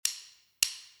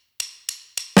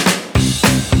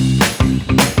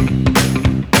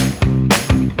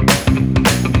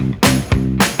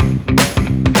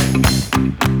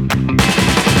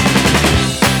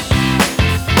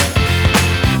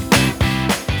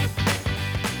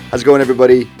How's it going,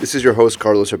 everybody? This is your host,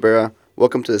 Carlos Rivera.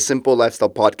 Welcome to the Simple Lifestyle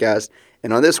Podcast.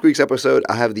 And on this week's episode,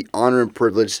 I have the honor and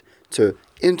privilege to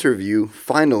interview,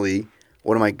 finally,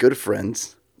 one of my good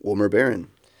friends, Wilmer Barron.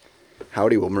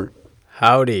 Howdy, Wilmer.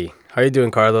 Howdy. How you doing,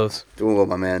 Carlos? Doing well,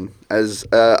 my man. I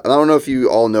don't know if you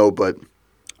all know, but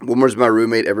Wilmer's my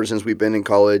roommate ever since we've been in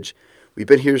college. We've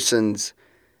been here since...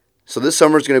 So this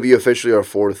summer is going to be officially our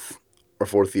fourth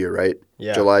year, right?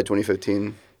 Yeah. July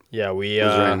 2015. Yeah, we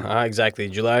exactly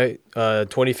July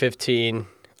 2015.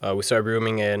 We started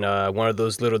rooming in one of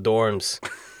those little dorms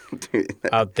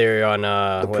out there on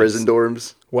the prison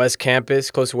dorms. West Campus,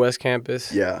 close to West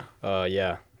Campus. Yeah.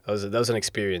 Yeah. That was an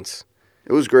experience.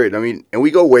 It was great. I mean, and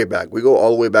we go way back. We go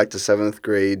all the way back to 7th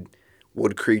grade,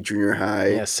 Wood Creek Junior High.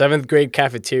 Yeah, 7th grade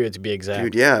cafeteria to be exact.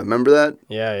 Dude, yeah, remember that?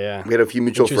 Yeah. We had a few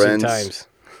mutual friends. Times.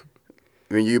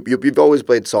 I mean, you've always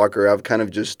played soccer.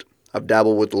 I've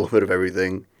dabbled with a little bit of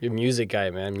everything. You're a music guy,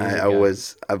 man. I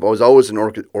was always an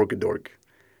orchid dork.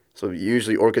 So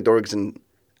usually orchid dorks and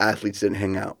athletes didn't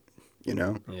hang out, you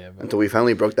know? Yeah. Until we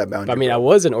finally broke that boundary. I mean, I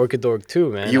was an orchid dork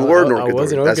too, man. You were an orchid dork. I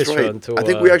was an orchestra That's right. until... I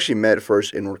think we actually met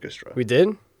first in orchestra. We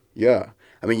did? Yeah.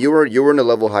 I mean, you were in a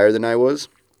level higher than I was.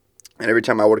 And every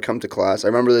time I would come to class, I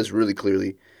remember this really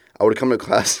clearly. I would come to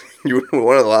class, you were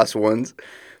one of the last ones.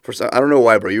 I don't know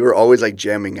why, bro. You were always like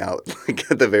jamming out,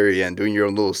 like at the very end, doing your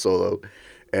own little solo.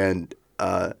 And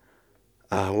what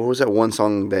was that one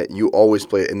song that you always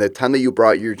played? And the time that you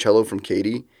brought your cello from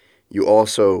Katie, you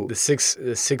also the six.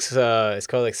 It's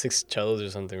called like Six Cellos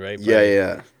or something, right?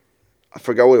 Yeah. I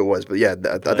forgot what it was, but yeah,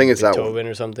 I think it's that one. Beethoven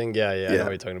or something. Yeah. I know what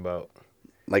you're talking about.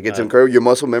 Like it's incredible. Your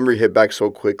muscle memory hit back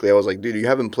so quickly. I was like, dude, you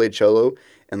haven't played cello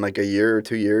in like a year or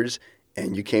 2 years,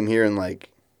 and you came here and like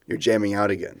you're jamming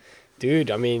out again.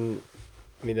 Dude, I mean,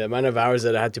 the amount of hours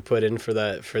that I had to put in for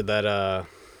that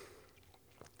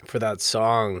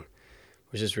song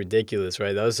was just ridiculous,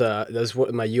 right? That was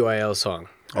what my UIL song.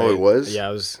 Right? Oh, it was? Yeah,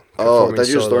 I was. Oh, I thought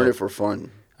you just learned it for fun.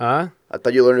 Huh? I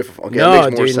thought you learned it for fun. Okay, no, that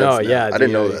makes more dude, sense no, now. yeah, I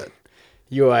didn't know that.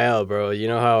 UIL, bro. You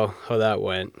know how that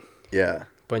went. Yeah.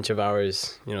 Bunch of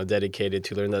hours, dedicated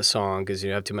to learn that song because you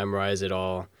have to memorize it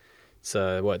all. It's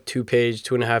a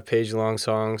 2.5 page long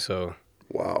song, so.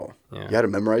 Wow. Yeah. You had to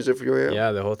memorize it for UIL?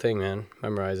 Yeah, the whole thing, man.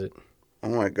 Memorize it. Oh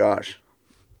my gosh.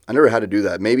 I never had to do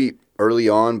that. Maybe early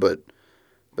on, but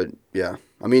yeah.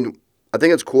 I mean, I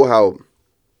think it's cool how,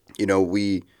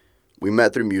 we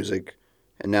met through music,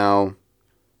 and now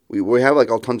we have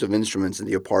like all tons of instruments in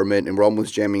the apartment, and we're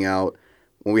almost jamming out.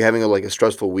 When we're having a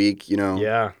stressful week,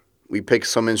 Yeah. we pick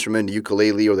some instrument, the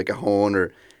ukulele or the cajon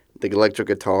or the electric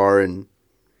guitar, and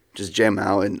just jam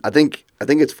out. And I think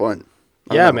it's fun.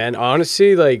 Yeah, man.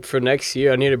 Honestly, like for next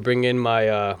year, I need to bring in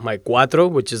my my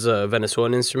cuatro, which is a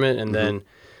Venezuelan instrument, and then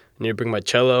I need to bring my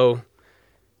cello,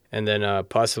 and then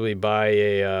possibly buy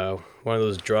a one of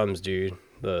those drums, dude,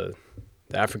 the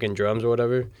African drums or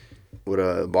whatever. With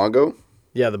a bongo?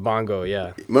 Yeah, the bongo.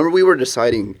 Yeah. Remember, we were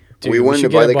deciding. Dude, we we wanted to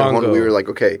should buy get the a cajon. bongo. We were like,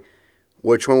 okay,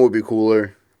 which one would be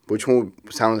cooler? Which one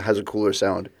has a cooler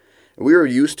sound? And we were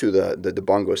used to the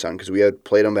bongo sound because we had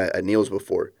played them at Neil's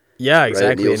before. Yeah,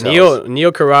 exactly. Right,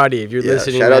 Neil Karate, if you're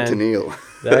listening, shout man, out to Neil.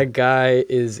 That guy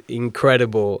is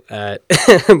incredible at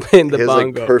playing the bongo. He has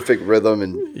like perfect rhythm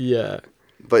and yeah.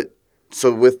 But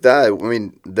so with that, I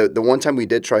mean, the one time we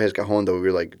did try his cajon though, we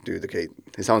were like, dude, okay,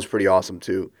 it sounds pretty awesome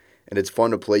too, and it's fun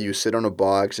to play. You sit on a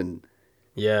box and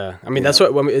yeah, I mean that's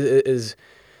what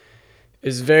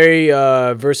is very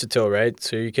versatile, right?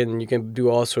 So you can do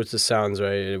all sorts of sounds,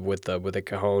 right, with a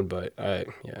cajon. But I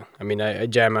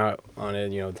jam out on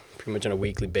it, pretty much on a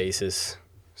weekly basis.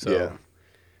 So, yeah.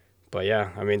 But yeah,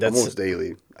 I mean that's almost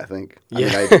daily. I think. Yeah.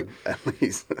 I do at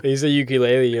least. He's a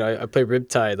ukulele. I play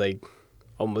Riptide like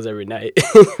almost every night.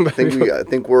 I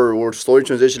think we're slowly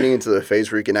transitioning into the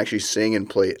phase where you can actually sing and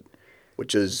play it,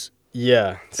 which is.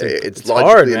 Yeah, it's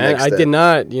hard, man. I did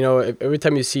not, every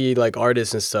time you see like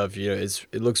artists and stuff, it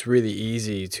looks really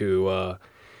easy to,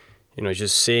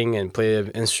 just sing and play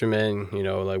an instrument.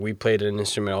 Like we played an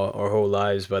instrument our whole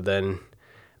lives, but then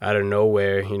out of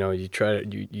nowhere,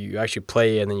 you actually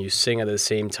play and then you sing at the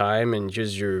same time, and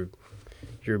just your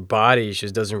body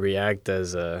just doesn't react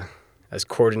as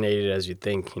coordinated as you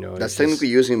think. That's technically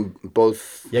using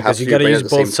both. Yeah, because you got to use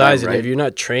both sides, right? And if you're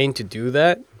not trained to do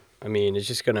that. I mean, it's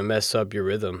just going to mess up your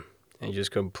rhythm, and you're just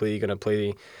completely going to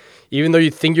play. Even though you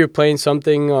think you're playing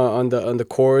something on the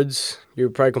chords,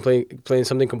 you're probably playing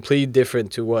something completely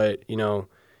different to what, you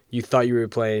thought you were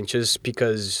playing, just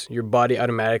because your body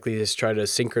automatically just try to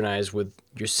synchronize with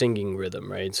your singing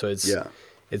rhythm, right? So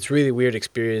it's really weird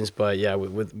experience, but yeah,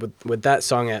 with that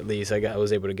song at least, I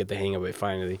was able to get the hang of it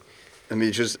finally. I mean,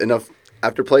 it's just enough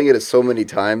after playing it so many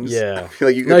times, Yeah. I feel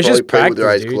like you No, could it's probably just play with your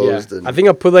eyes practice, dude. closed. Yeah. And I think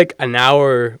I'll put like an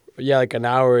hour. Yeah, like an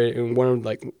hour in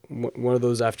one of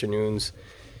those afternoons.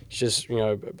 It's just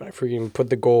I freaking put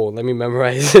the goal. Let me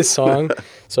memorize this song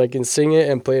so I can sing it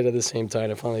and play it at the same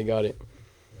time. I finally got it.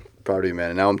 proud of you, man.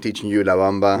 And now I'm teaching you La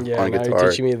Bamba Yeah, on now guitar. you're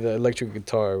teaching me the electric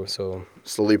guitar. So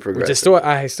Slowly progressing.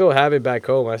 I still have it back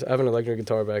home. I have an electric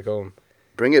guitar back home.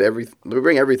 Bring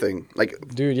everything. Like,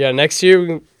 Dude, yeah, next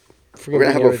year we're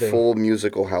gonna have a full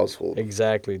musical household.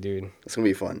 Exactly, dude. It's gonna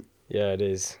be fun. Yeah, it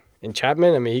is. And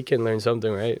Chapman, I mean, he can learn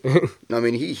something, right? No, I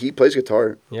mean he plays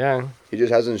guitar. Yeah. He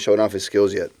just hasn't shown off his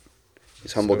skills yet.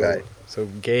 He's a humble guy. So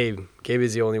Gabe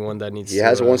is the only one that needs. He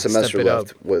has one semester step it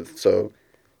left up. so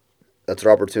that's an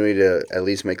opportunity to at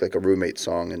least make like a roommate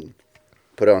song and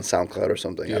put it on SoundCloud or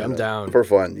something. Dude, I'm down for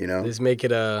fun, Just make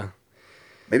it a.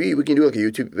 Maybe we can do like a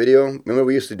YouTube video. Remember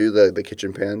we used to do the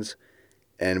kitchen pans,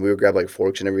 and we would grab like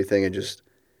forks and everything and just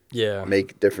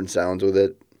make different sounds with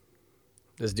it.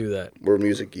 Let's do that. We're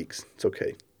music geeks. It's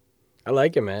okay. I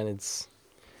like it, man. It's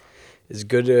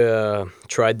good to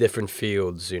try different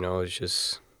fields. It's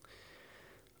just.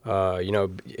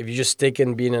 If you just stick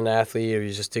in being an athlete, or you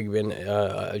just stick in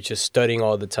just studying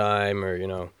all the time, or you're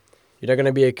not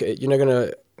gonna be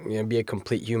a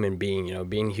complete human being.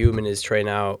 Being human is trying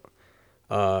out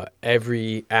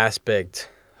every aspect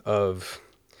of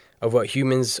what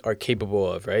humans are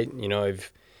capable of, right?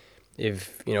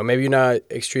 If maybe you're not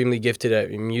extremely gifted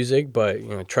at music, but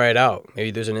try it out.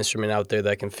 Maybe there's an instrument out there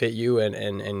that can fit you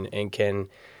and can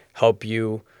help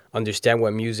you understand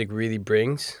what music really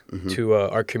brings to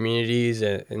our communities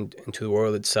and to the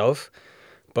world itself.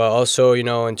 But also,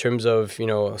 in terms of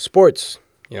sports,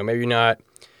 maybe you're not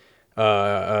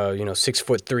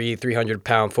 6'3",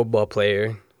 300-pound football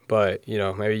player, but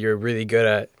maybe you're really good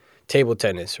at table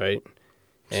tennis, right?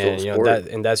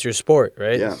 And that's your sport,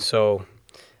 right? Yeah. So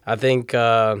I think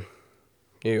trying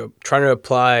to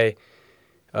apply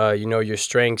your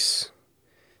strengths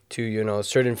to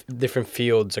certain different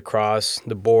fields across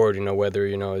the board, whether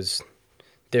is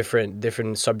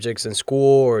different subjects in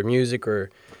school or music or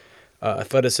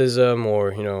athleticism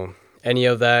or any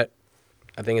of that.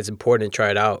 I think it's important to try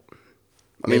it out.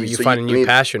 Maybe you find a new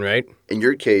passion, right? In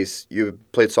your case, you've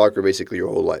played soccer basically your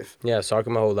whole life. Yeah, soccer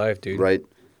my whole life, dude. Right.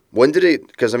 When did it?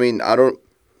 Because to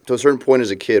a certain point as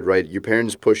a kid, right? Your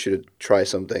parents push you to try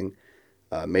something,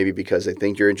 maybe because they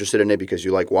think you're interested in it because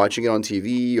you like watching it on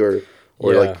TV or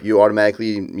like you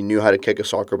automatically knew how to kick a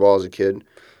soccer ball as a kid.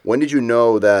 When did you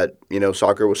know that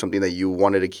soccer was something that you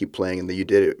wanted to keep playing and that you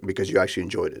did it because you actually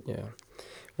enjoyed it? Yeah.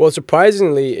 Well,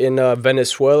 surprisingly, in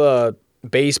Venezuela,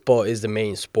 baseball is the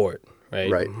main sport,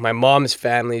 right? Right. My mom's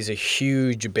family is a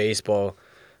huge baseball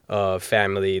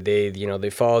family. They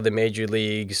follow the major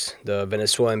leagues, the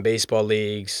Venezuelan baseball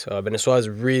leagues. Venezuela has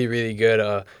really, really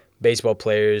good baseball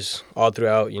players all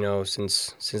throughout,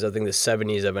 since I think the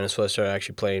 70s that Venezuela started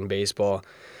actually playing baseball.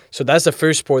 So that's the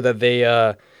first sport that they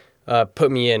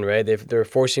put me in, right? They're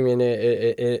forcing me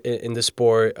in the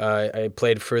sport. I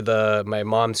played for my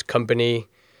mom's company.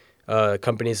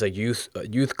 Companies like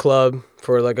youth club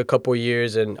for like a couple of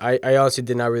years, and I honestly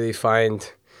did not really find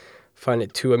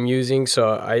it too amusing. So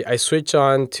I switched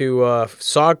on to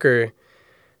soccer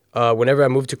whenever I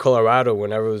moved to Colorado,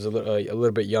 whenever I was a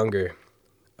little bit younger.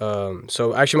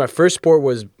 So actually my first sport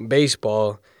was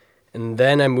baseball, and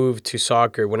then I moved to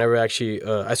soccer whenever I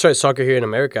started soccer here in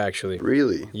America, actually.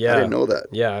 Really? Yeah. I didn't know that.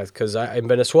 Yeah, because in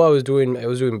Venezuela I was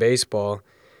doing baseball,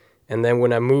 and then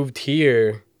when I moved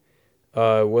here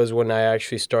was when I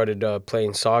actually started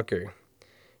playing soccer.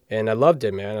 And I loved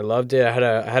it, man. I loved it. I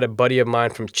had a buddy of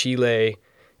mine from Chile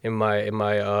in my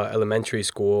elementary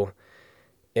school,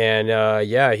 and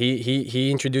he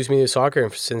introduced me to soccer.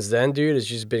 And since then, dude, it's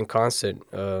just been constant.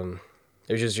 It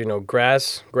was just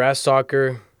grass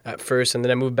soccer at first, and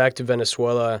then I moved back to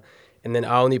Venezuela, and then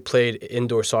I only played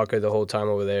indoor soccer the whole time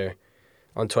over there,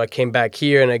 until I came back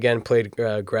here and again played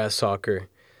grass soccer.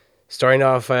 Starting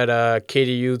off at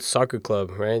KDU Soccer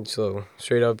Club, right? So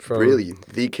straight up from... Really?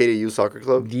 The KDU Soccer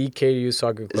Club? The KDU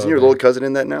Soccer Club. Isn't your little cousin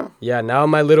in that now? Yeah, now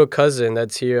my little cousin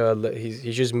that's here,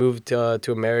 he just moved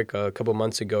to America a couple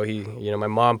months ago. My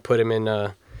mom put him in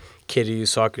KDU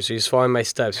Soccer, so he's following my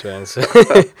steps, man. So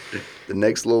the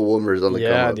next little Wilmer is on the come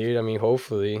up. Yeah, dude, I mean,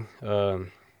 hopefully.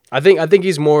 I think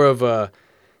he's more of a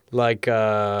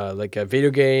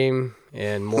video game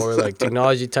and more like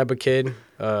technology type of kid.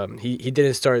 He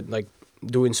didn't start like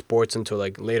doing sports until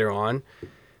like later on,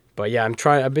 but yeah,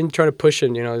 I've been trying to push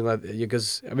him,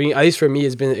 because I mean, at least for me,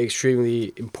 it's been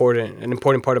extremely important, an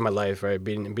important part of my life, right?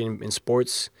 Being in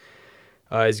sports,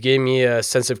 it's gave me a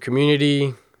sense of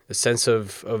community, a sense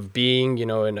of being,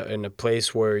 in a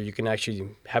place where you can actually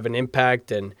have an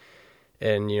impact and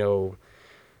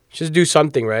just do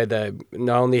something, right, that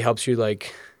not only helps you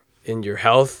like in your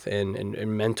health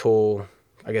and mental,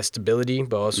 I guess, stability,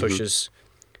 but also Mm-hmm. just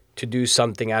to do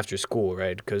something after school,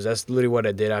 right? Because that's literally what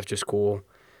I did after school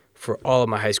for all of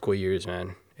my high school years,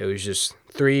 man. It was just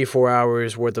 3-4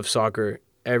 hours worth of soccer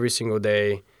every single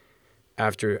day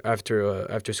after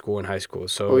school in high school. Oh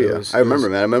So it yeah, was I it remember,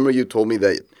 was man. I remember you told me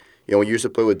that when you used to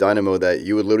play with Dynamo, that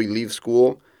you would literally leave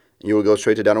school, and you would go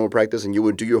straight to Dynamo practice, and you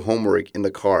would do your homework in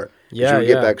the car because you yeah, would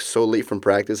get yeah. back so late from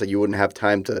practice that you wouldn't have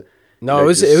time to, No, it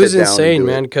was just it sit was down and insane, do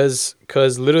man. it.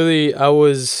 Cause literally I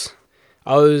was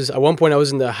at one point I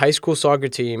was in the high school soccer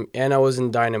team and I was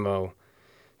in Dynamo.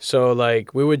 So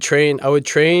like we would train. I would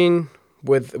train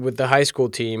with the high school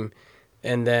team,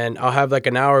 and then I'll have like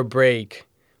an hour break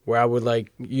where I would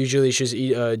like usually just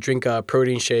drink a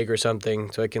protein shake or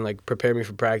something so I can like prepare me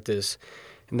for practice.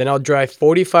 And then I'll drive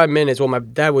 45 minutes. Well, my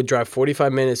dad would drive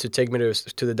 45 minutes to take me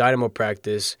to the Dynamo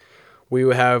practice. We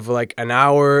would have like an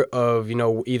hour of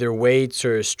either weights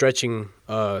or stretching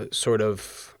sort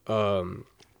of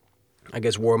I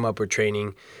guess warm up or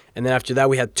training, and then after that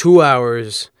we had 2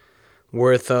 hours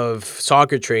worth of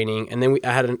soccer training, and then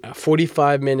I had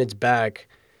 45 minutes back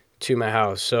to my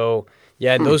house. So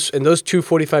yeah, Hmm. in those two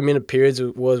 45-minute periods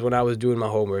was when I was doing my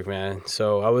homework, man.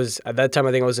 So I was at that time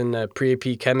I think I was in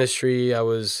pre-AP chemistry. I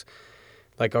was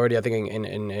like already I think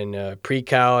in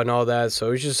pre-cal and all that. So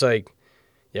it was just like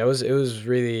yeah, it was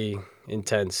really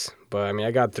intense. But I mean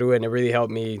I got through it and it really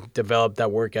helped me develop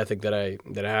that work ethic that I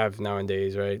have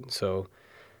nowadays, right? So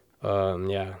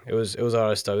yeah, it was a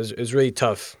lot of stuff. It was really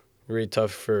tough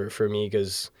for me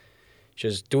because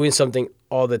just doing something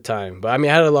all the time. But I mean,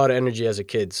 I had a lot of energy as a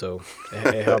kid, so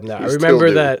it helped out. I You still remember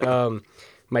do, that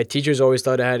my teachers always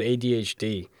thought I had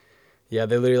ADHD. Yeah,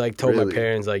 they literally like told my really.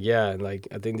 parents like, yeah, like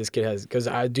I think this kid has, because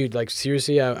dude, like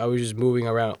seriously, I was just moving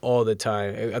around all the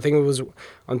time. I think it was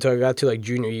until I got to like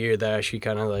junior year that I actually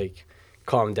kind of like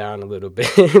calmed down a little bit.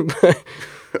 But,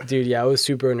 dude, yeah, I was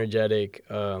super energetic.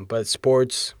 But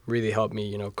sports really helped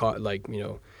me,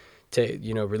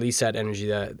 to release that energy,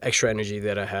 that extra energy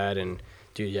that I had, and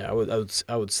dude, yeah,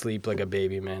 I would sleep like a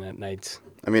baby, man, at nights.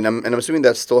 I mean, I'm assuming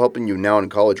that's still helping you now in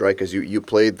college, right? Because you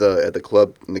played at the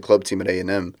club in the club team at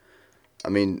A&M. I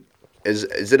mean, is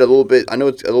it a little bit? I know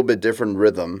it's a little bit different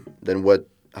rhythm than what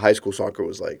high school soccer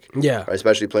was like, Yeah, right?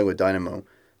 Especially playing with Dynamo.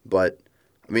 But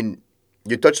I mean,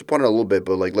 you touched upon it a little bit,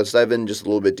 but like let's dive in just a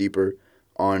little bit deeper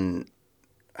on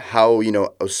how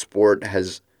a sport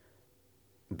has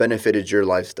benefited your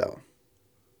lifestyle,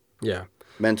 yeah,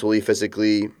 mentally,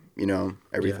 physically, yeah.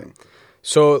 everything.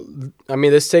 So I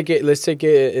mean, let's take it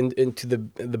into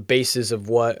the basis of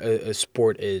what a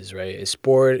sport is, right? A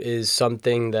sport is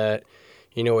something that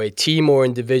a team or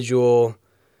individual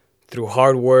through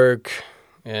hard work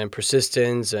and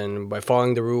persistence and by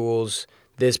following the rules,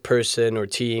 this person or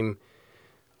team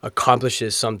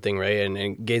accomplishes something, right,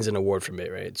 and gains an award from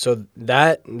it, right? So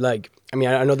that, like, I mean,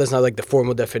 I know that's not like the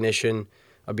formal definition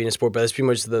of being a sport, but that's pretty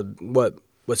much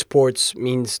what sports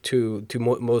means to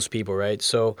most people, right?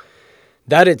 So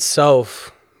that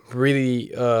itself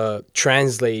really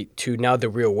translate to now the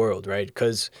real world, right?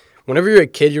 Because whenever you're a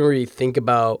kid, you don't really think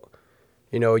about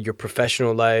your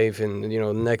professional life and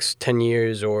the next 10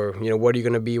 years, or what are you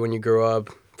going to be when you grow up,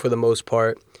 for the most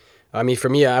part. I mean, for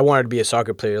me, I wanted to be a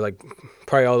soccer player, like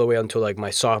probably all the way until like my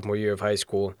sophomore year of high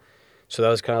school. So that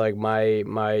was kind of like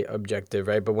my objective,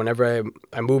 right? But whenever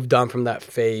I moved on from that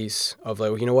phase of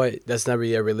like, you know what, that's not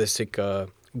really a realistic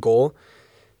goal.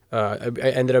 I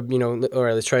ended up, all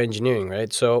right, let's try engineering,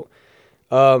 right? So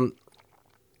um,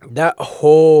 that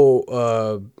whole,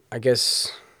 I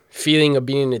guess, feeling of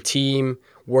being in a team,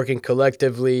 working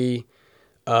collectively,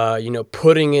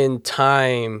 putting in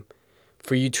time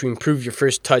for you to improve your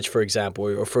first touch, for example,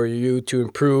 or for you to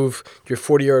improve your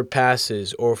 40-yard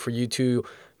passes, or for you to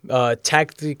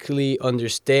tactically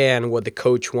understand what the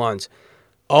coach wants.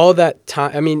 All that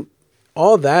time, I mean,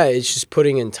 all that is just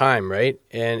putting in time, right?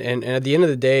 And at the end of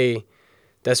the day,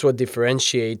 that's what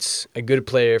differentiates a good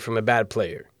player from a bad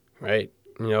player, right?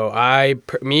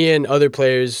 Me and other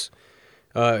players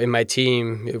in my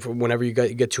team, whenever you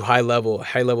get to high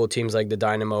level teams like the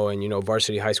Dynamo and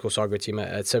varsity high school soccer team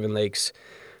at Seven Lakes,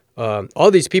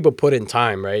 all these people put in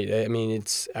time, right? I mean,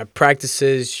 it's at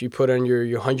practices you put on your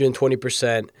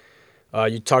 120%.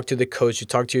 You talk to the coach, you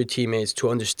talk to your teammates to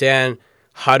understand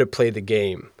how to play the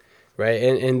game, right?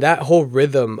 And that whole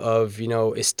rhythm of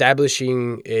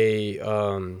establishing a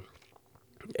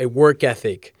work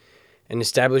ethic and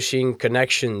establishing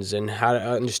connections and how to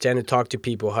understand and talk to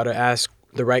people, how to ask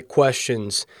the right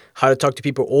questions, how to talk to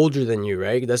people older than you,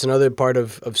 right? That's another part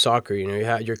of soccer. You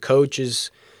know, your coach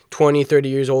is 20, 30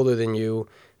 years older than you.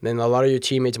 Then a lot of your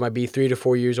teammates might be 3 to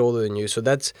 4 years older than you. So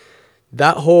that's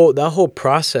that whole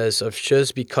process of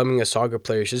just becoming a soccer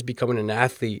player, just becoming an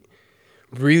athlete,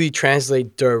 really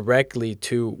translate directly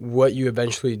to what you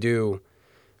eventually do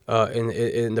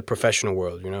in the professional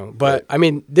world, you know. But Right. I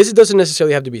mean, this doesn't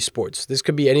necessarily have to be sports. This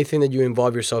could be anything that you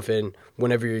involve yourself in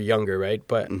whenever you're younger, right?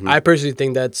 But Mm-hmm. I personally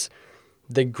think that's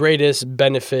the greatest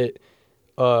benefit,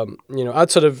 you know,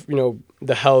 outside of, you know,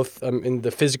 the health and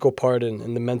the physical part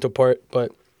and the mental part,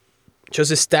 but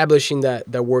just establishing that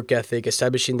work ethic,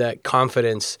 establishing that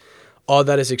confidence, all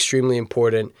that is extremely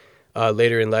important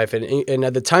later in life. And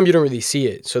at the time, you don't really see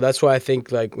it. So that's why I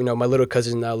think, like, you know, my little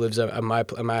cousin now lives at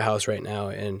my house right now.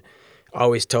 And I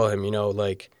always tell him, you know,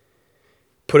 like,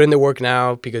 put in the work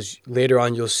now because later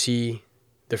on you'll see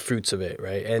the fruits of it,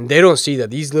 right? And they don't see that.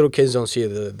 These little kids don't see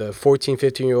it. The 14,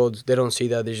 15-year-olds, they don't see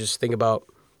that. They just think about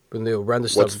when they run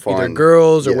the What's stuff, either fun?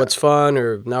 girls or Yeah. what's fun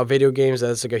or now video games.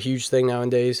 That's like a huge thing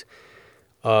nowadays.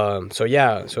 So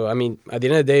yeah, so I mean, at the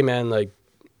end of the day, man, like,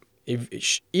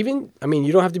 even I mean,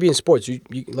 you don't have to be in sports. You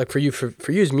like for you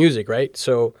is music, right?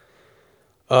 So,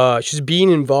 just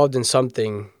being involved in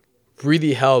something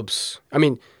really helps. I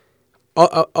mean,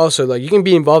 also like you can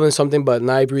be involved in something, but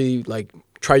not really like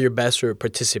try your best or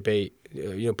participate.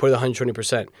 You know, put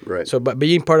 120%. Right. So, but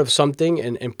being part of something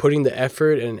and putting the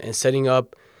effort and setting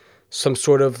up some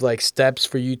sort of like steps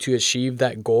for you to achieve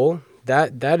that goal.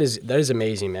 That is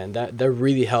amazing, man. That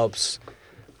really helps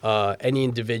any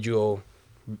individual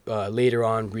later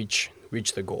on reach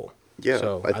the goal. Yeah.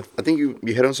 So I think you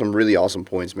hit on some really awesome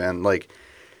points, man. Like,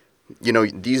 you know,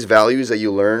 these values that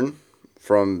you learn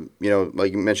from, you know,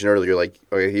 like you mentioned earlier, like,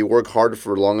 okay, you work hard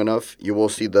for long enough, you will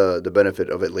see the benefit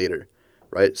of it later,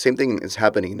 right? Same thing is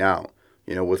happening now,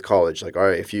 you know, with college. Like, all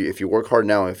right, if you work hard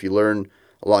now, if you learn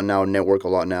a lot now, network a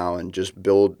lot now, and just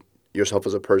build yourself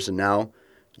as a person now,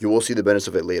 you will see the benefits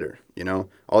of it later, you know?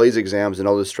 All these exams and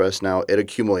all this stress now, it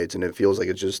accumulates and it feels like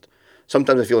it's just,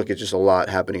 sometimes I feel like it's just a lot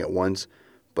happening at once.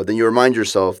 But then you remind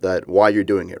yourself that why you're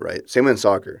doing it, right? Same in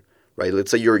soccer, right?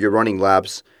 Let's say you're running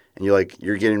laps and you're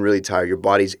getting really tired, your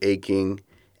body's aching,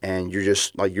 and you're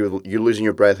just like you're losing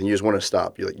your breath and you just want to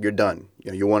stop. You're done.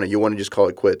 You know, you want to just call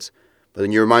it quits. But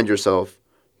then you remind yourself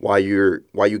why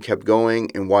you kept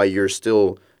going and why you're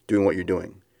still doing what you're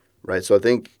doing, right? So I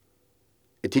think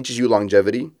it teaches you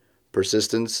longevity,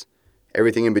 persistence,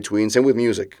 everything in between. Same with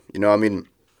music. You know, I mean,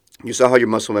 you saw how your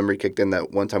muscle memory kicked in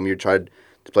that one time you tried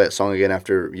to play that song again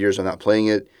after years of not playing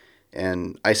it.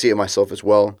 And I see it myself as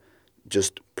well.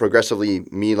 Just progressively,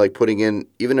 me like putting in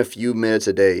even a few minutes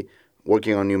a day,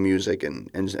 working on new music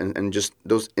and just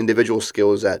those individual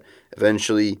skills that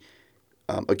eventually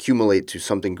accumulate to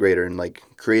something greater and like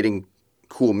creating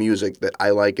cool music that I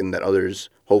like and that others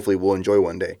hopefully will enjoy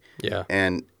one day. yeah.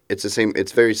 And it's the same.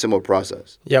 It's a very similar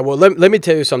process. Yeah, well, let me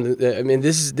tell you something. I mean,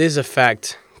 this is a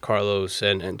fact, Carlos,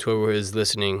 and to whoever is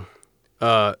listening.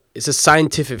 It's a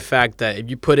scientific fact that if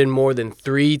you put in more than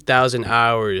 3,000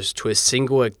 hours to a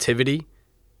single activity,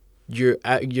 you're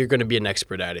going to be an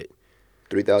expert at it.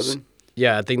 3,000.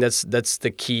 Yeah, I think that's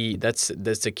the key. That's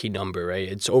the key number, right?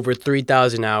 It's over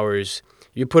 3,000 hours.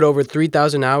 You put over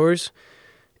 3,000 hours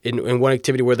in one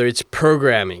activity, whether it's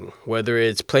programming, whether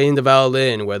it's playing the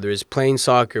violin, whether it's playing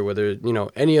soccer, whether, you know,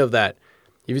 any of that.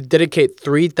 If you dedicate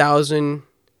 3,000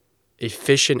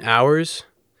 efficient hours,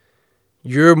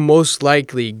 you're most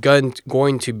likely going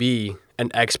to be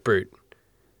an expert,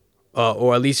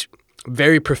 or at least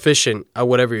very proficient at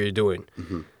whatever you're doing.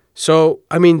 Mm-hmm. So,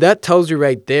 I mean, that tells you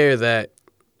right there that,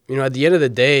 you know, at the end of the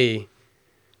day,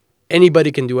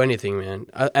 anybody can do anything, man,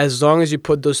 as long as you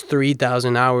put those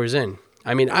 3,000 hours in.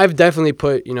 I mean, I've definitely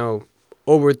put, you know,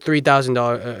 over 3,000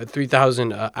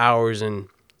 hours in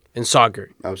soccer.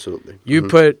 Absolutely. You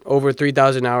put over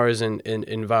 3,000 hours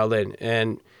in violin.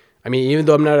 And, I mean, even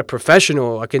though I'm not a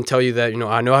professional, I can tell you that, you know,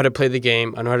 I know how to play the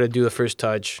game. I know how to do the first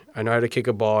touch. I know how to kick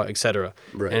a ball, etc.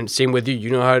 Right. And same with you. You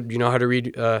know how to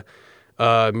read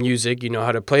music. You know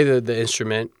how to play the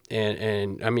instrument.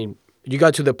 And I mean, you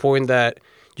got to the point that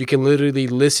you can literally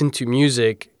listen to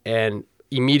music and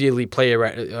immediately play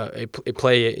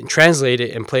it and translate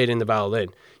it and play it in the violin.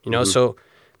 You know, so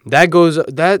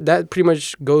that pretty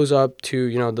much goes up to,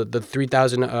 you know, the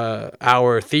 3,000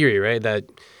 hour theory, right? That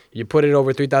you put it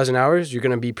over 3,000 hours, you're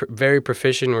gonna be very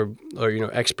proficient or you know,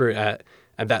 expert at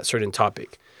that certain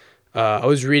topic. I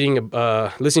was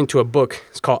listening to a book.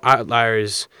 It's called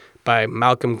Outliers by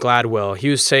Malcolm Gladwell. He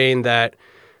was saying that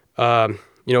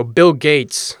you know, Bill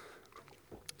Gates.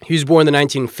 He was born in the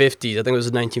 1950s. I think it was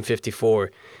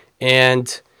 1954.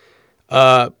 And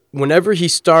whenever he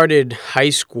started high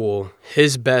school,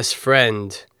 his best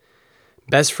friend's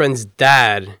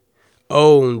dad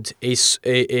owned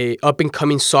a up and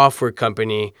coming software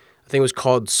company. I think it was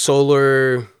called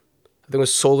Solar. I think it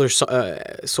was Solar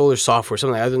Software,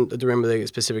 something like that. I don't remember the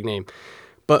specific name.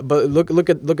 But look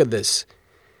at this.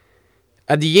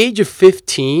 At the age of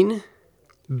 15,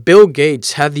 Bill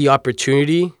Gates had the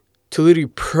opportunity to literally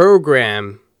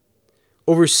program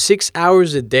over 6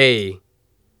 hours a day,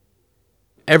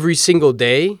 every single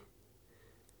day.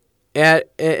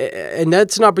 And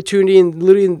that's an opportunity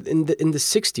literally in the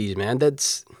 60s, man.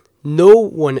 That's no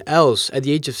one else at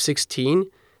the age of 16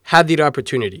 had the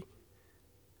opportunity.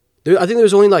 I think there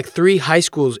was only like 3 high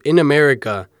schools in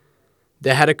America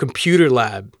that had a computer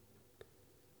lab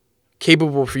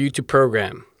capable for you to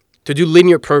program, to do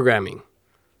linear programming.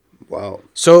 Wow.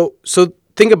 So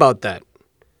think about that.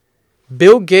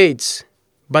 Bill Gates,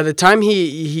 by the time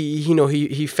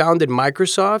he founded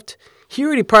Microsoft,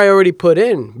 he probably put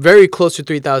in very close to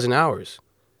 3,000 hours.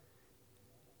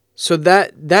 So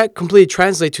that completely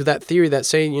translates to that theory that's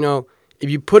saying, if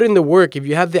you put in the work, if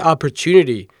you have the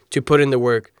opportunity to put in the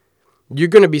work, you're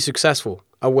going to be successful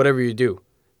at whatever you do,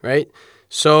 right?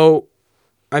 So,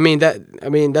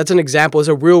 that's an example. It's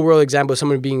a real world example of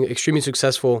someone being extremely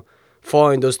successful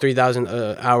following those 3,000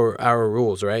 hour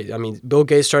rules, right? I mean, Bill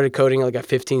Gates started coding like at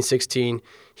 15, 16.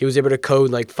 He was able to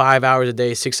code like 5 hours a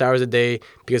day, 6 hours a day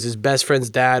because his best friend's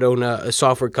dad owned a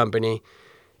software company.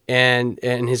 And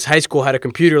his high school had a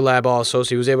computer lab also, so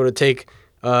he was able to take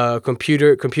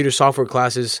computer software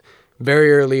classes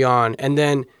very early on. And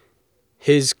then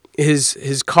his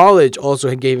college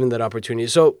also gave him that opportunity.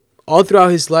 So all throughout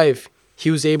his life, he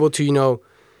was able to,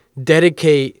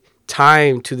 dedicate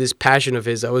time to this passion of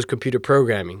his that was computer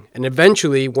programming. And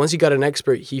eventually, once he got an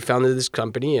expert, he founded this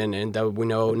company, and that we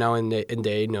know now and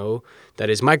they know that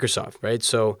is Microsoft, right?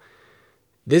 So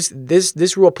this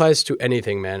rule applies to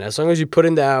anything, man. As long as you put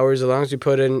in the hours, as long as you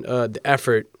put in the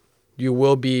effort, you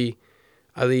will be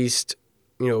at least,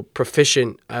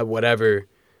 proficient at whatever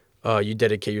you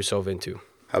dedicate yourself into.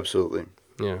 Absolutely.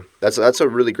 Yeah. That's a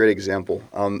really great example.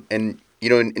 And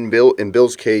in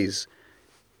Bill's case,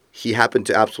 he happened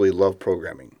to absolutely love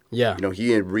programming. Yeah.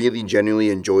 He really genuinely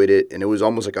enjoyed it, and it was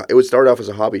almost like it would start off as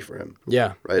a hobby for him.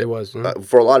 Yeah, right. It was. Mm-hmm.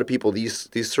 For a lot of people, these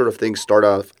sort of things start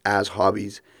off as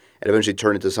hobbies and eventually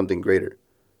turn into something greater,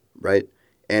 right?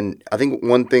 And I think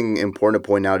one thing important to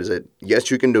point out is that yes,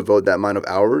 you can devote that amount of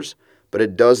hours, but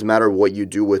it does matter what you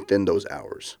do within those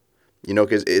hours.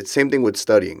 Because it's same thing with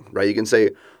studying, right? You can say,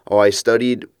 "Oh, I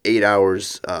studied 8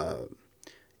 hours."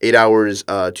 8 hours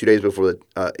 2 days before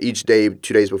each day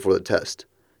 2 days before the test,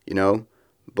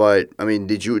 But I mean,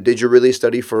 did you really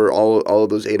study for all of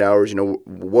those 8 hours?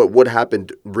 What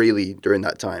happened really during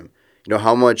that time?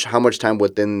 How much time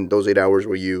within those 8 hours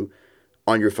were you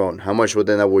on your phone? How much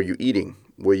within that were you eating?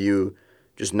 Were you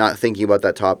just not thinking about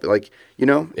that topic?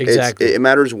 Exactly. It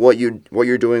matters what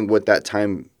you're doing with that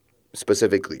time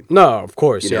specifically. No, of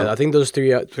course, yeah. I think those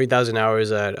 3,000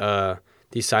 hours that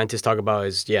these scientists talk about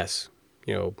is yes.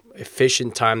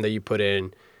 Efficient time that you put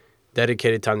in,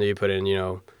 dedicated time that you put in,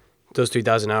 those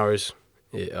 3,000 hours,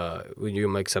 when you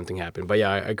make something happen. But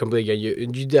yeah, I completely get you.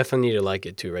 You definitely need to like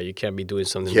it too, right? You can't be doing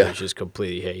something that you just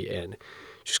completely hate and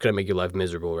just going to make your life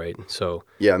miserable, right? So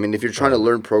yeah, I mean, if you're trying to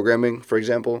learn programming, for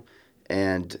example,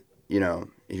 and,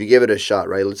 if you give it a shot,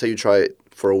 right? Let's say you try it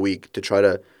for a week to try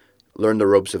to learn the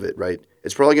ropes of it, right?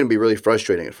 It's probably going to be really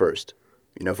frustrating at first.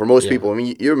 For most people, I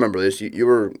mean, you remember this. You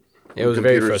were... It was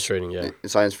very frustrating, yeah. In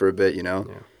science for a bit, Yeah.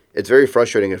 It's very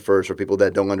frustrating at first for people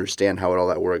that don't understand how all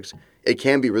that works. It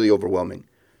can be really overwhelming,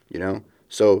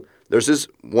 So there's this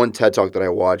one TED Talk that I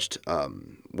watched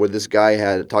where this guy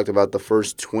had talked about the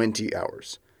first 20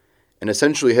 hours. And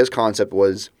essentially his concept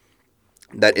was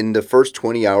that in the first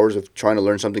 20 hours of trying to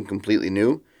learn something completely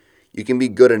new, you can be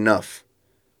good enough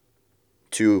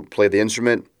to play the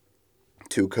instrument,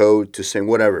 to code, to sing,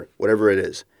 whatever it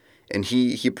is. And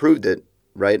he proved it.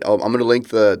 Right, I'm going to link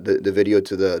the video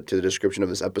to the description of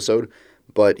this episode,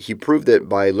 but he proved it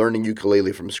by learning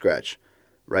ukulele from scratch,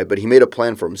 right? But he made a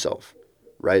plan for himself,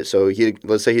 right? So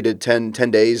let's say he did 10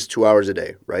 days, 2 hours a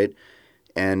day, right?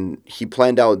 And he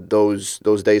planned out those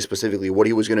days specifically, what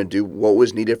he was going to do, what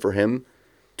was needed for him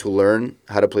to learn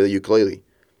how to play the ukulele,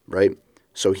 right?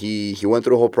 So he went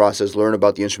through the whole process, learned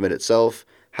about the instrument itself,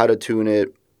 how to tune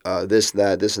it, this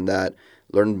and that.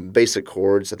 Learned basic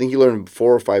chords. I think he learned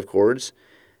 4 or 5 chords.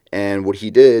 And what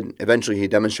he did, eventually he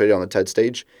demonstrated on the TED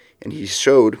stage, and he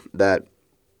showed that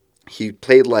he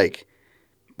played like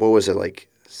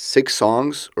 6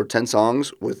 songs or 10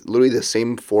 songs with literally the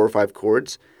same 4 or 5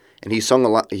 chords, and he sung a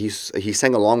lot. He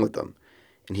sang along with them,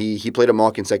 and he played them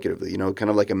all consecutively. You know, kind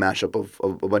of like a mashup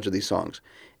of a bunch of these songs.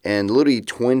 And literally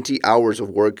 20 hours of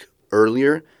work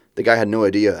earlier, the guy had no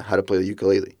idea how to play the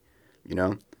ukulele. You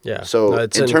know. Yeah. So No, in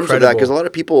it's terms of that, incredible. because a lot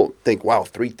of people think, wow,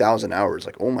 3,000 hours,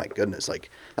 like, oh my goodness,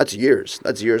 like that's years.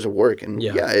 That's years of work, and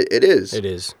Yeah. yeah, it is. It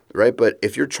is. Right. But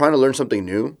if you're trying to learn something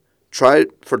new, try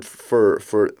it for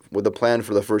with a plan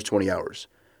for the first 20 hours.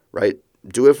 Right.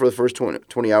 Do it for the first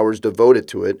 20 hours. Devote it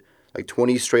to it, like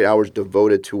 20 straight hours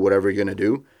devoted to whatever you're gonna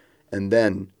do, and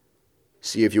then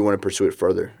see if you want to pursue it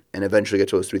further, and eventually get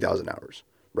to those 3,000 hours.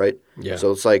 Right. Yeah.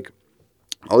 So it's like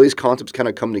all these concepts kind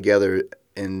of come together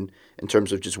in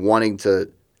terms of just wanting to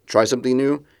try something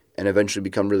new and eventually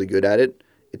become really good at it.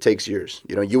 It takes years.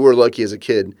 You know, you were lucky as a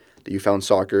kid that you found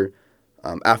soccer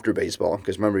after baseball,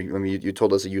 because remember, I mean, you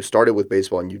told us that you started with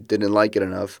baseball and you didn't like it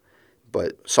enough,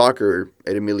 but soccer,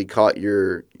 it immediately caught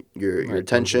your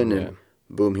attention, and yeah.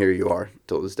 boom, here you are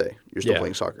till this day. You're still Yeah.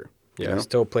 playing soccer. Yeah, You know?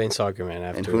 still playing soccer, man.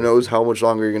 After And who knows how much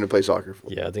longer you're going to play soccer for.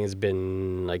 Yeah, I think it's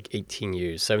been like 18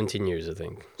 years, 17 years, I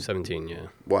think. 17, yeah.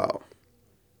 Wow.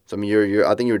 So I mean,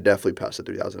 I think you're definitely past the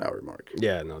 3,000 hour mark.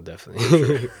 Yeah, no,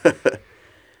 definitely.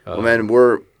 Well, man,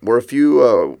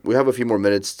 we have a few more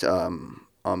minutes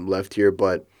left here,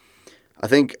 but I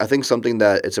think something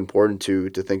that it's important to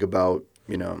think about.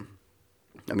 You know,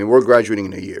 I mean, we're graduating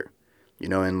in a year. You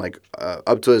know, and like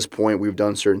up to this point, we've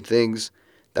done certain things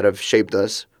that have shaped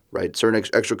us, right? Certain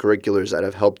extracurriculars that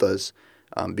have helped us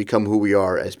become who we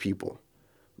are as people,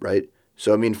 right?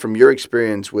 So I mean, from your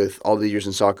experience with all the years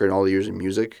in soccer and all the years in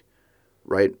music,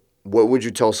 right? What would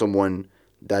you tell someone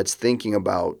that's thinking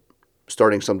about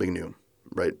starting something new,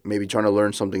 right? Maybe trying to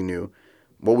learn something new.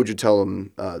 What would you tell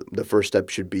them the first step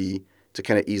should be to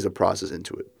kind of ease the process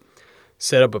into it?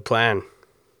 Set up a plan.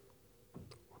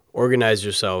 Organize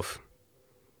yourself.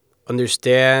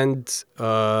 Understand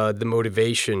the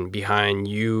motivation behind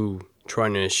you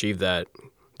trying to achieve that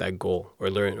goal,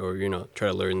 or learn, or try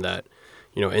to learn that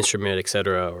instrument,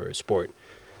 etc., or sport.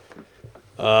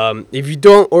 If you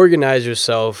don't organize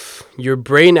yourself, your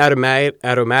brain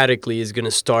automatically is going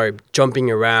to start jumping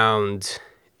around.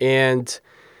 And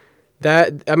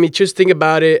that, I mean, just think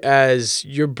about it as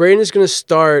your brain is going to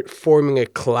start forming a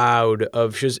cloud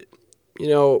of just,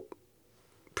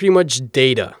 pretty much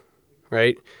data,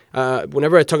 right?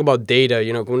 Whenever I talk about data,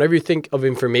 whenever you think of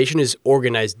information, is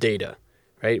organized data,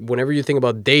 right? Whenever you think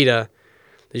about data,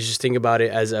 you just think about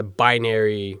it as a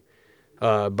binary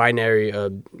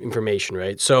information,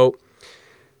 right? So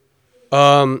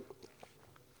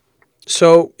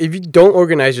if you don't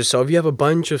organize yourself, you have a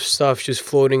bunch of stuff just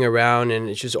floating around and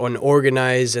it's just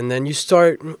unorganized, and then you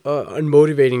start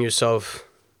unmotivating yourself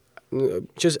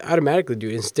just automatically,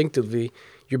 dude, instinctively.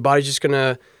 Your body's just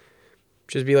gonna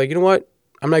just be like, you know what?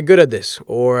 I'm not good at this,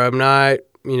 or I'm not,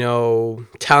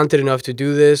 talented enough to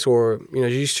do this, or,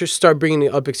 you just start bringing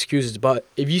up excuses. But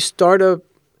if you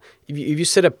if you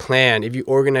set a plan, if you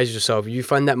organize yourself, if you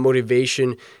find that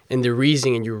motivation and the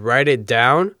reasoning and you write it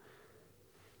down,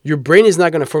 your brain is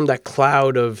not going to form that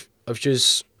cloud of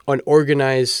just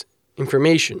unorganized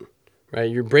information, right?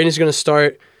 Your brain is going to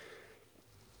start,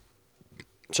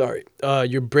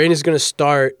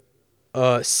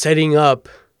 setting up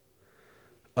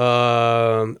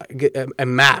a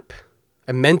map,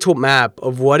 a mental map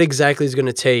of what exactly is going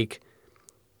to take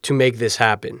to make this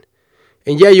happen.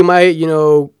 And yeah, you might,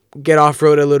 get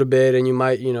off-road a little bit, and you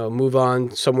might, move on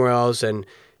somewhere else and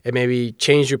maybe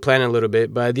change your plan a little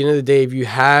bit. But at the end of the day, if you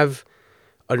have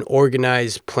an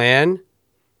organized plan,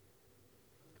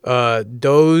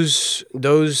 those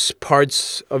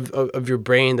parts of your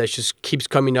brain that just keeps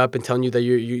coming up and telling you that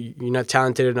you're not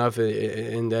talented enough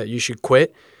and that you should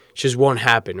quit, just won't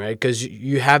happen, right? Because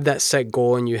you have that set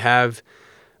goal, and you have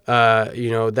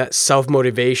that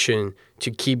self-motivation to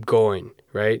keep going,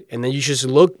 right? And then you just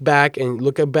look back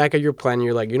at your plan, and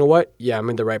you're like, you know what? Yeah, I'm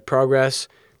in the right progress.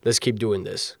 Let's keep doing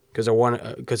this because I want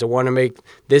to make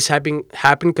this happen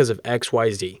because of X,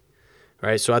 Y, Z,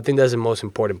 right? So I think that's the most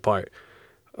important part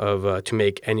of to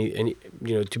make any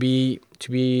to be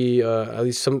at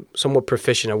least somewhat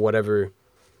proficient at whatever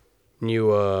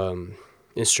new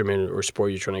instrument or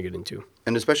sport you're trying to get into.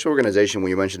 And especially organization,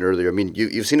 when you mentioned earlier, I mean,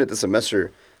 you've seen it this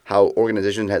semester, how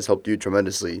organization has helped you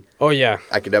tremendously. Oh yeah,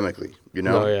 academically,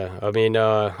 Oh yeah, I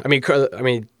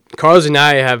mean, Carlos and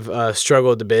I have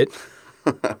struggled a bit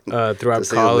throughout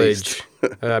college.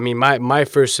 I mean, my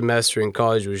first semester in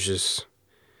college was just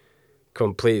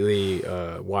completely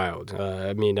wild.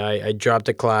 I mean, I dropped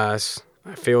a class,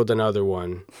 I failed another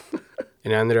one,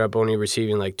 and I ended up only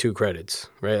receiving like 2 credits,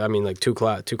 right? I mean, like two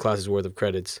classes worth of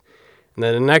credits. And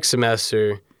then the next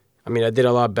semester, I mean, I did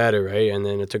a lot better, right? And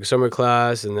then I took a summer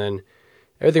class, and then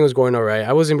Everything was going all right.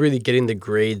 I wasn't really getting the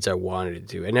grades I wanted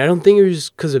to. And I don't think it was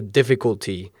because of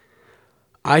difficulty.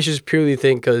 I just purely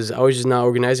think because I was just not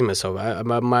organizing myself.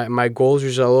 My goals were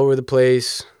just all over the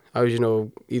place. I was,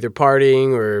 either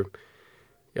partying or,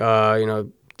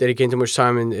 dedicating too much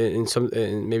time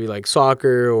in maybe like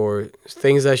soccer or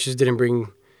things that just didn't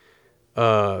bring,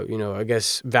 I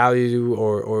guess value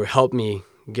or help me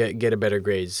get a better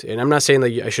grades. And I'm not saying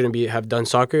that I shouldn't have done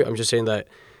soccer. I'm just saying that,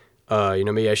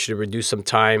 maybe I should have reduced some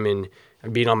time and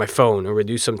being on my phone or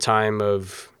reduce some time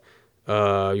of,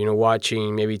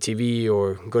 watching maybe TV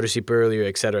or go to sleep earlier,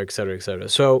 et cetera, et cetera, et cetera.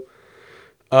 So,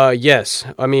 yes,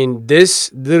 I mean,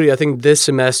 I think this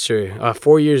semester,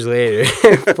 4 years later,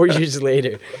 4 years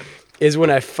later, is when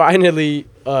I finally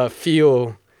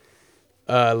feel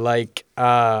like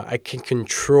I can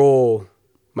control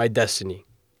my destiny.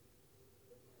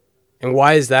 And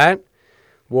why is that?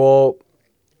 Well,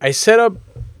 I set up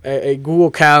a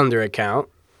Google Calendar account.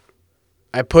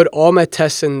 I put all my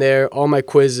tests in there, all my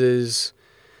quizzes,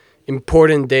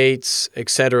 important dates,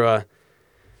 etc.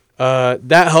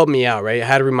 That helped me out, right? I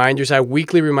had reminders. I had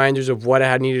weekly reminders of what I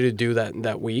had needed to do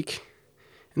that week.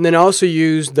 And then I also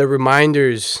used the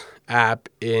Reminders app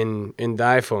in the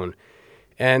iPhone.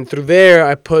 And through there,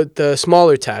 I put the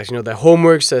smaller tasks, the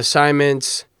homeworks, the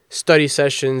assignments, study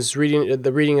sessions,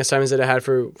 the reading assignments that I had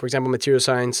for example, material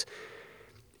science.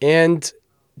 And,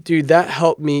 dude, that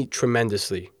helped me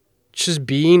tremendously. Just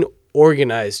being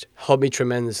organized helped me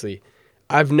tremendously.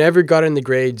 I've never gotten the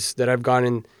grades that I've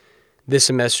gotten this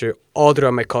semester all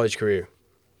throughout my college career.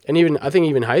 And I think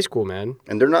even high school, man.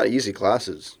 And they're not easy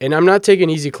classes. And I'm not taking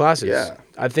easy classes. Yeah.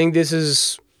 I think this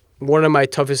is one of my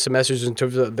toughest semesters in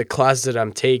terms of the classes that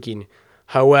I'm taking.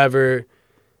 However,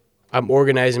 I'm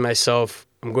organizing myself.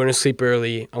 I'm going to sleep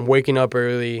early. I'm waking up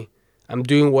early. I'm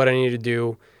doing what I need to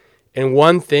do. And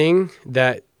one thing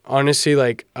that, honestly,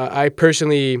 like, I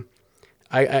personally...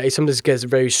 I sometimes get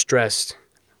very stressed,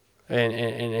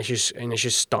 and I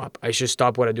just stop. I just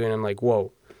stop what I'm doing. I'm like,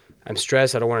 whoa, I'm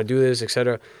stressed. I don't want to do this,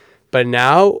 etc. But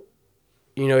now,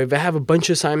 if I have a bunch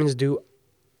of assignments due,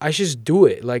 I just do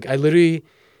it. Like, I literally,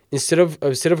 instead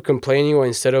of complaining or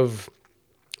instead of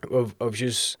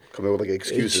just coming up with like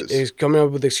excuses, coming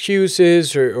up with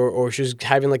excuses or just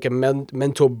having like a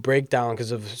mental breakdown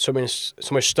because of so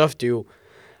much stuff due.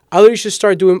 I literally should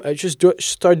start doing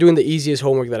the easiest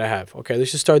homework that I have. Okay,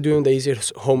 let's just start doing the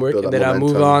easiest homework, and then I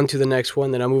move on to the next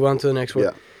one. Then I move on to the next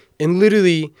one, and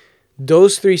literally,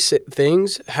 those three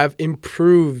things have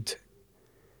improved.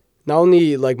 Not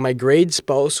only like my grades,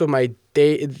 but also my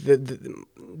day,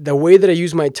 the way that I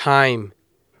use my time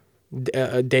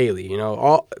daily.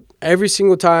 Every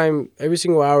single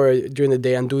hour during the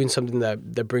day, I'm doing something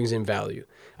that brings in value.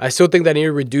 I still think that I need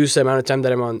to reduce the amount of time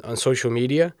that I'm on social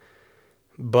media.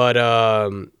 But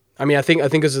I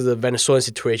think because of the Venezuelan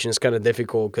situation, it's kind of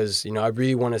difficult because I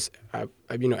really want to.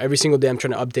 Every single day I'm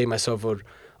trying to update myself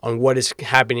on what is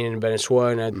happening in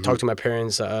Venezuela, and I talk to my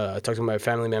parents, I talk to my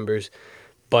family members,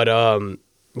 but to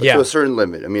a certain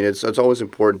limit. I mean, it's always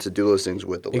important to do those things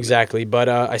with the limit. Exactly, but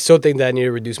I still think that I need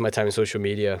to reduce my time in social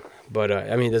media. But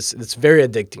it's very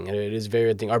addicting. It is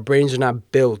very addicting. Our brains are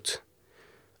not built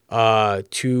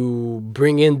to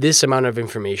bring in this amount of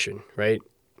information, right?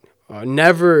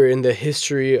 Never in the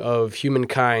history of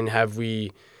humankind have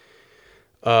we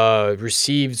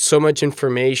received so much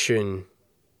information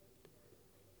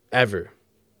ever,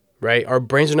 right? Our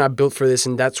brains are not built for this,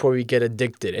 and that's why we get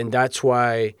addicted, and that's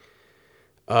why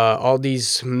all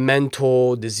these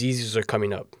mental diseases are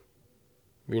coming up,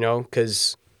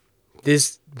 because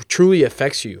this truly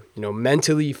affects you,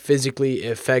 mentally, physically,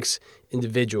 it affects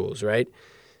individuals, right?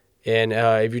 And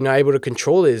if you're not able to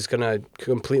control it, it's going to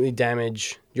completely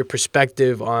damage your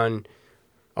perspective on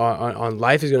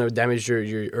life. Is going to damage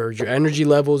your energy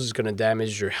levels. It's going to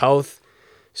damage your health.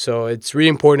 So it's really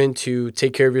important to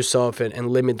take care of yourself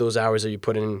and limit those hours that you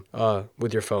put in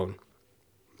with your phone.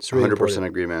 It's really 100% important.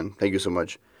 Agree, man. Thank you so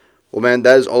much. Well, man,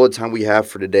 that is all the time we have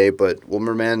for today. But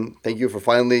Wilmer, man, thank you for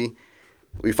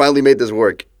we finally made this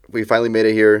work. We finally made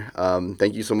it here.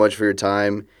 Thank you so much for your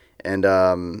time. And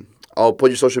I'll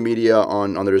put your social media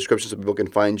on the description so people can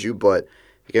find you. But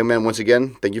again, man, once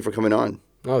again, thank you for coming on.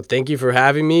 Oh, thank you for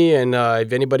having me. And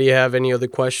if anybody have any other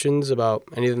questions about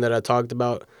anything that I talked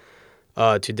about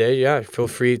today, feel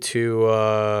free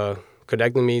to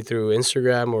connect with me through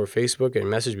Instagram or Facebook and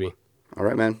message me. All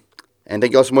right, man. And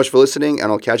thank you all so much for listening, and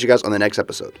I'll catch you guys on the next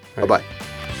episode.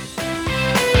 Bye-bye.